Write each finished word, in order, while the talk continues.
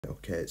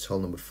Okay, it's hole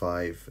number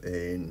 5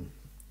 in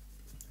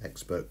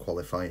expert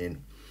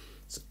qualifying.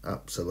 It's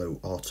absolute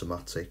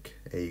automatic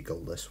eagle,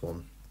 this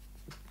one.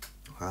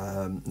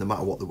 No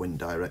matter what the wind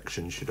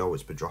direction, you should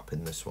always be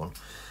dropping this one.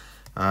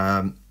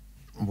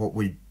 What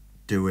we're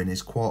doing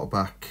is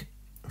quarterback,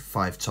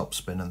 5 top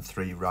spin and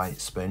 3 right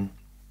spin.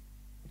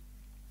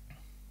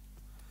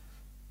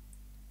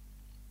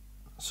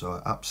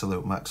 So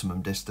absolute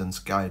maximum distance,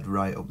 guide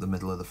right up the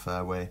middle of the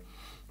fairway,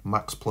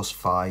 max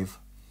 +5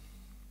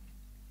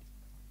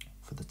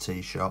 for the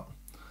tee shot.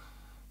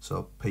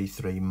 So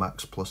P3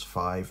 max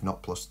 +5,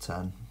 not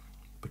 +10,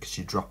 because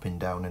you're dropping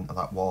down into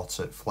that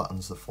water, it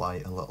flattens the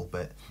flight a little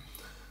bit.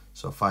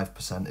 So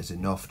 5% is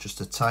enough,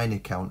 just a tiny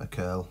counter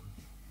curl,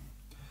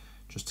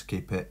 just to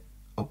keep it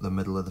up the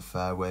middle of the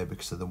fairway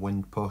because of the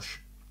wind push.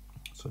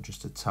 So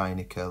just a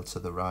tiny curl to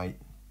the right.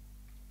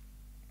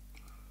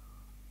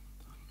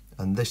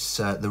 And this,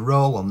 the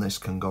roll on this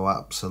can go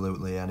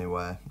absolutely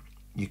anywhere.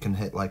 You can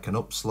hit like an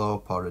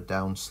upslope or a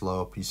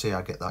downslope. You see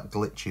I get that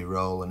glitchy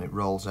roll and it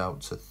rolls out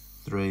to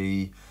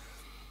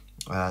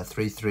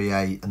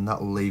 338, and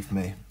that'll leave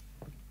me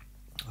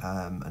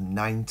a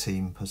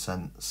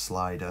 19%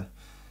 slider.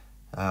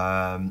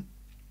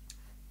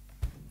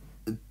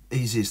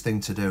 Easiest thing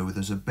to do,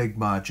 there's a big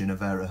margin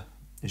of error,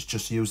 is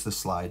just use the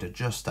slider,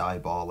 just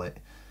eyeball it.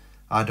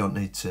 I don't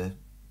need to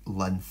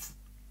length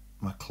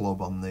my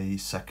club on the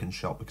second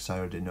shot because I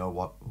already know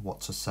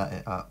what to set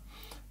it at.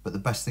 But the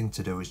best thing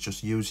to do is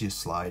just use your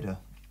slider.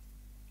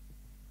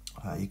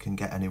 You can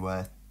get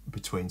anywhere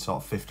between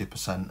sort of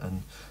 50%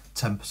 and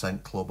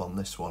 10% club on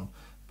this one,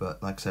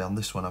 but like I say, on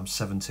this one I'm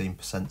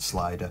 17%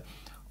 slider,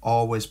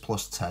 always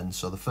 +10.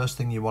 So the first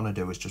thing you want to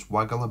do is just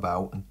waggle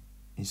about, and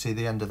you see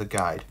the end of the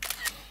guide,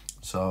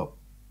 so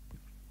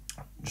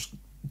just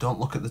don't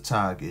look at the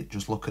target,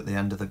 just look at the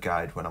end of the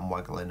guide when I'm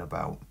waggling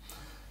about.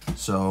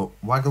 So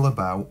waggle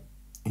about,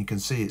 you can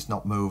see it's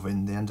not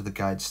moving, the end of the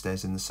guide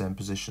stays in the same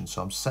position,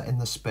 so I'm setting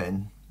the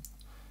spin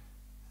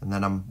and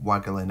then I'm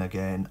waggling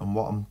again, and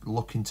what I'm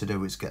looking to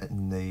do is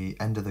getting the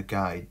end of the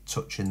guide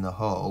touching the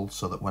hole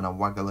so that when I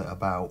waggle it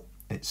about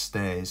it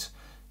stays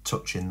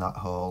touching that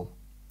hole.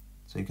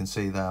 So you can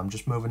see there I'm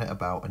just moving it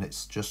about and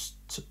it's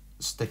just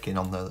sticking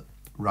on the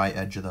right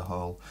edge of the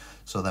hole.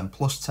 So then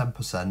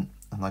 +10%,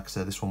 and like I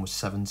said, this one was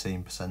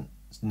 17%,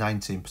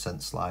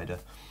 19% slider,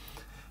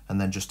 and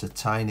then just a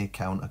tiny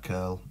counter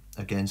curl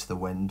against the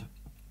wind,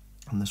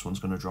 and this one's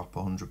going to drop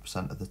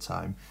 100% of the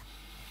time.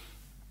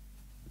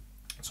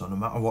 So no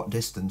matter what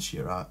distance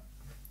you're at,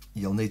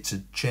 you'll need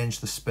to change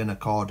the spin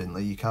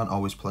accordingly. You can't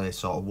always play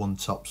sort of one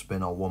top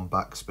spin or one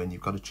back spin,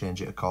 you've got to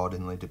change it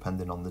accordingly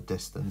depending on the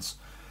distance.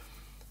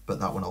 But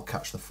that one will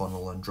catch the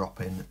funnel and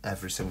drop in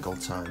every single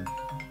time.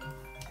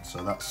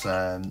 So that's,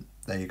 there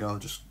you go,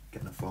 just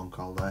getting a phone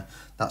call there.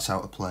 That's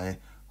how to play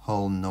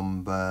hole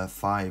number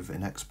 5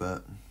 in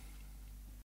expert.